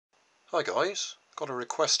Hi guys, got a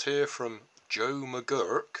request here from Joe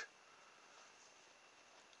Mcgurk.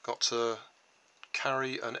 Got to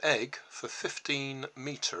carry an egg for 15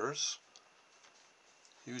 metres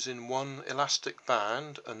using one elastic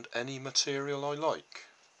band and any material I like.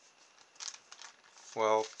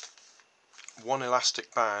 Well, one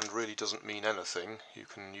elastic band really doesn't mean anything. You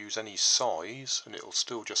can use any size and it'll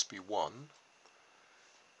still just be one.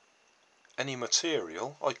 Any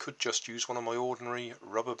material, I could just use one of my ordinary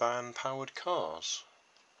rubber band powered cars.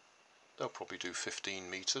 They'll probably do 15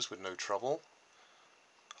 metres with no trouble.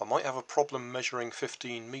 I might have a problem measuring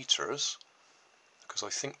 15 metres because I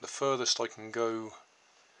think the furthest I can go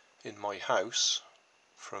in my house,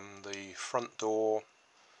 from the front door,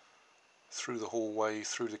 through the hallway,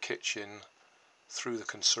 through the kitchen, through the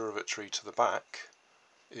conservatory to the back,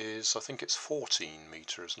 is, I think it's 14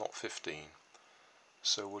 metres, not 15.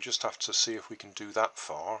 So we'll just have to see if we can do that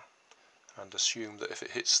far, and assume that if it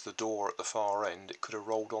hits the door at the far end it could have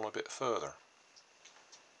rolled on a bit further.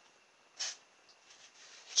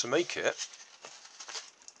 To make it,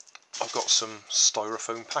 I've got some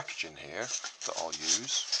styrofoam packaging here that I'll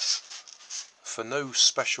use for no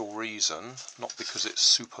special reason, not because it's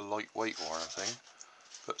super lightweight or anything,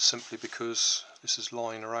 but simply because this is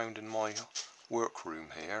lying around in my workroom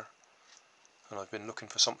here and I've been looking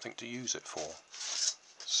for something to use it for.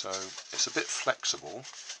 So it's a bit flexible,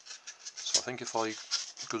 so I think if I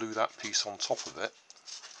glue that piece on top of it,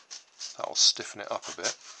 that'll stiffen it up a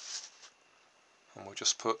bit. And we'll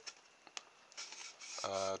just put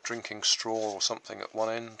a drinking straw or something at one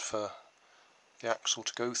end for the axle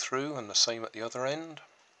to go through, and the same at the other end.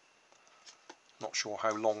 Not sure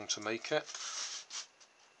how long to make it.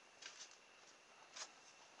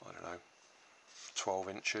 I don't know, 12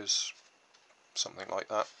 inches, something like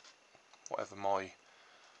that. Whatever my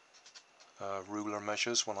ruler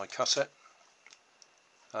measures when I cut it.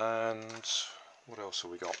 And what else have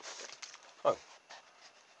we got? Oh,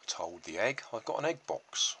 to hold the egg, I've got an egg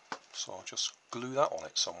box, so I'll just glue that on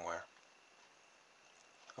it somewhere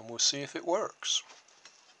and we'll see if it works.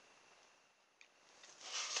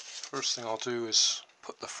 First thing I'll do is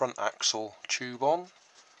put the front axle tube on.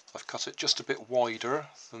 I've cut it just a bit wider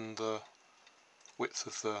than the width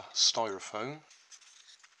of the styrofoam.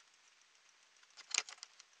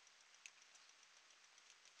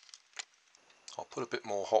 I'll put a bit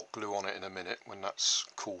more hot glue on it in a minute when that's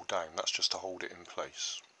cooled down. That's just to hold it in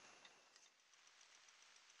place.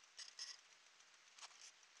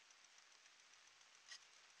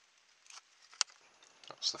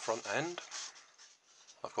 That's the front end.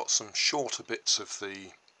 I've got some shorter bits of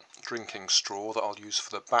the drinking straw that I'll use for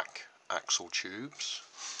the back axle tubes.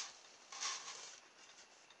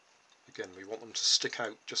 Again, we want them to stick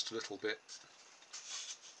out just a little bit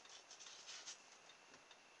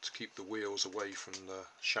to keep the wheels away from the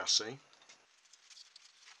chassis.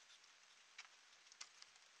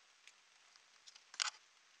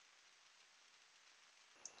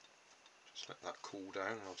 Just let that cool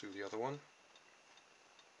down and I'll do the other one.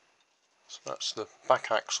 So that's the back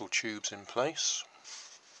axle tubes in place.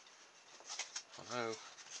 I'll now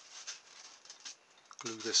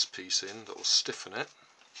glue this piece in that will stiffen it.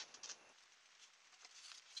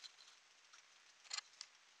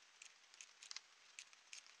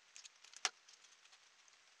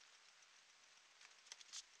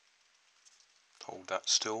 Hold that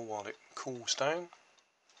still while it cools down.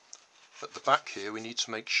 At the back here we need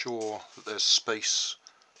to make sure that there's space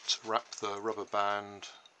to wrap the rubber band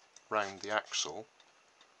round the axle.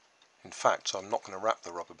 In fact, I'm not going to wrap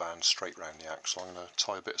the rubber band straight round the axle. I'm going to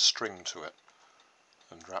tie a bit of string to it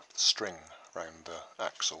and wrap the string round the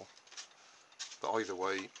axle. But either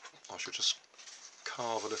way, I should just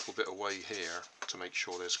carve a little bit away here to make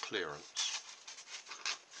sure there's clearance.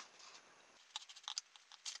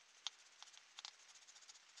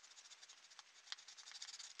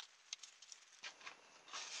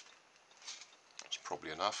 That's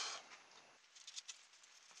probably enough.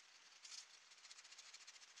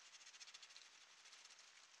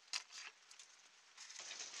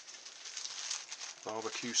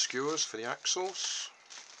 Barbecue skewers for the axles.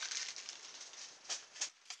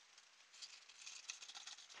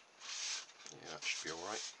 Yeah, that should be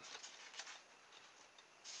alright.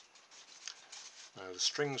 Now the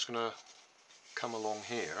string's going to come along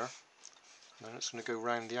here, and then it's going to go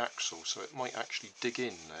round the axle, so it might actually dig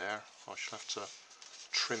in there. I shall have to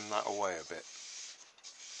trim that away a bit.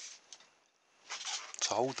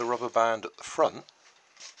 To hold the rubber band at the front,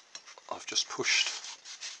 I've just pushed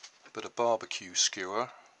a bit of barbecue skewer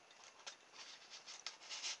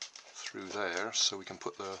through there so we can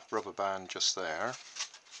put the rubber band just there,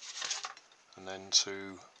 and then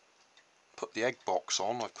to put the egg box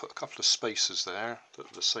on, I've put a couple of spacers there that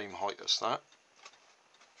are the same height as that,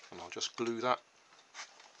 and I'll just glue that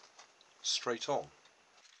straight on.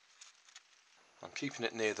 I'm keeping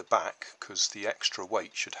it near the back because the extra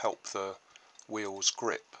weight should help the wheels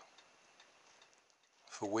grip.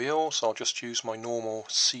 For wheels I'll just use my normal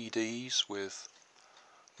CDs with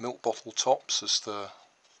milk bottle tops as the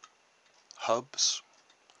hubs.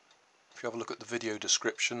 If you have a look at the video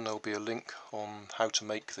description, there'll be a link on how to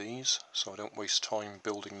make these, so I don't waste time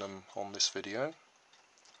building them on this video.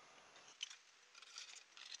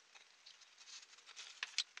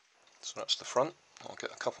 So that's the front. I'll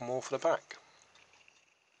get a couple more for the back.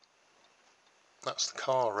 That's the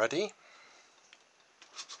car ready.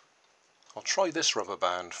 I'll try this rubber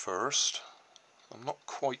band first. I'm not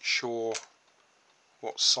quite sure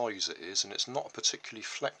what size it is, and it's not a particularly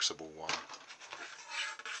flexible one.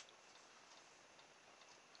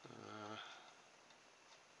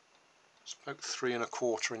 It's about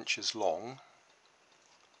 3¼ inches long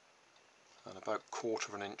and about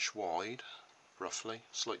 1/4 inch wide, roughly,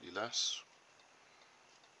 slightly less,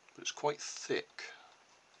 but it's quite thick.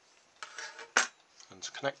 And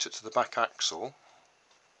to connect it to the back axle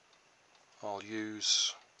I'll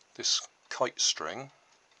use this kite string,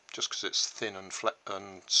 just because it's thin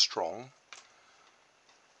and strong,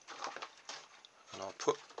 and I'll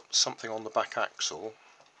put something on the back axle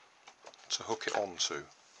to hook it onto.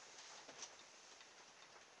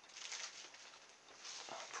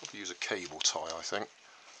 I'll probably use a cable tie, I think.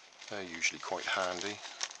 They're usually quite handy.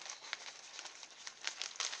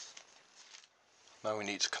 Now we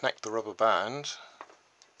need to connect the rubber band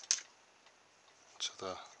to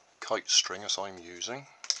the kite string as I'm using.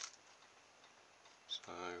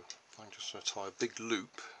 So I'm just going to tie a big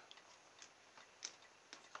loop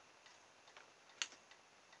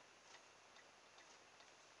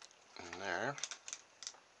in there.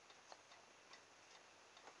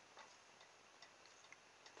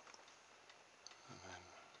 And then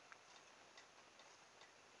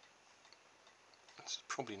it's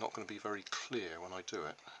probably not going to be very clear when I do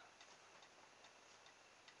it.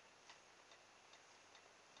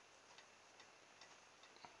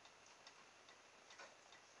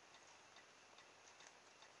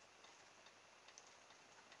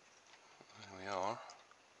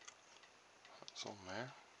 That's on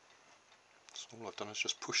there. So all I've done is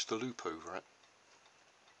just push the loop over it.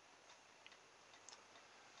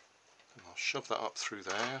 And I'll shove that up through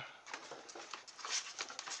there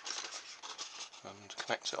and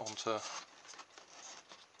connect it onto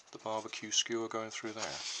the barbecue skewer going through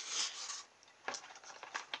there.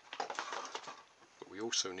 But we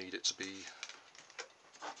also need it to be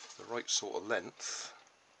the right sort of length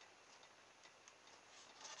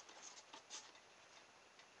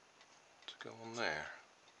go on there.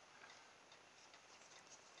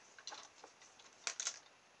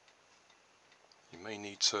 You may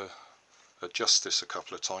need to adjust this a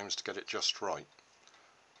couple of times to get it just right.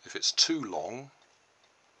 If it's too long,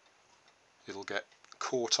 it'll get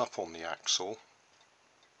caught up on the axle,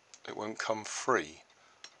 it won't come free,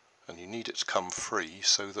 and you need it to come free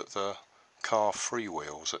so that the car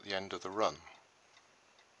freewheels at the end of the run.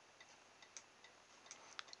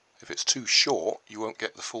 If it's too short, you won't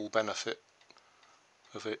get the full benefit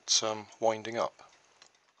of it winding up.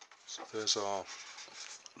 So there's our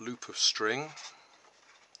loop of string.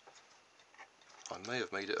 I may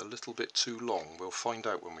have made it a little bit too long, we'll find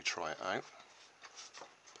out when we try it out,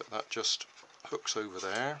 but that just hooks over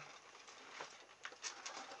there.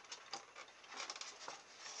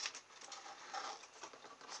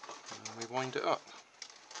 And we wind it up.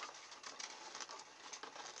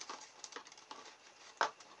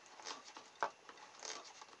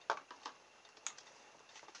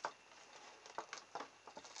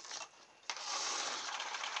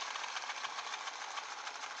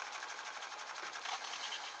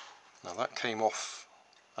 Now that came off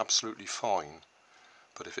absolutely fine,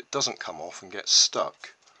 but if it doesn't come off and gets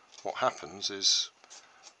stuck, what happens is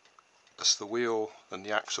as the wheel and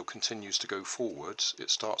the axle continues to go forwards, it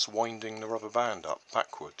starts winding the rubber band up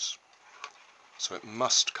backwards. So it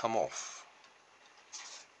must come off.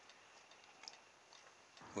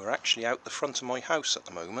 We're actually out the front of my house at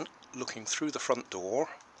the moment, looking through the front door,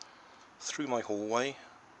 through my hallway,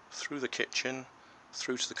 through the kitchen,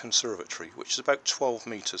 through to the conservatory, which is about 12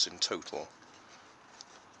 metres in total.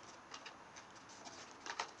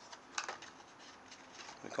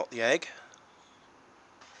 We've got the egg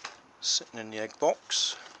sitting in the egg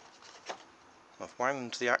box. I've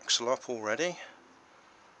wound the axle up already.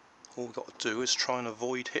 All we've got to do is try and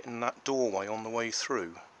avoid hitting that doorway on the way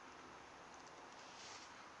through,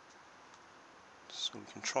 so we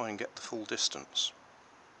can try and get the full distance.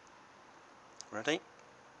 Ready?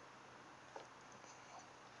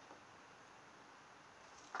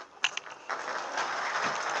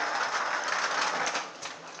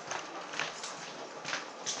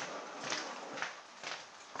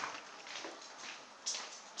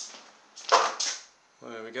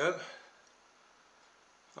 There we go.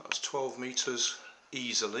 That was 12 metres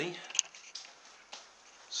easily.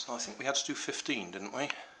 So I think we had to do 15, didn't we?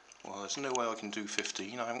 Well, there's no way I can do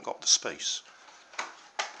 15, I haven't got the space.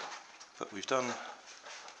 But we've done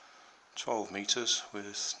 12 metres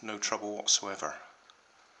with no trouble whatsoever.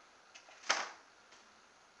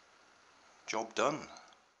 Job done.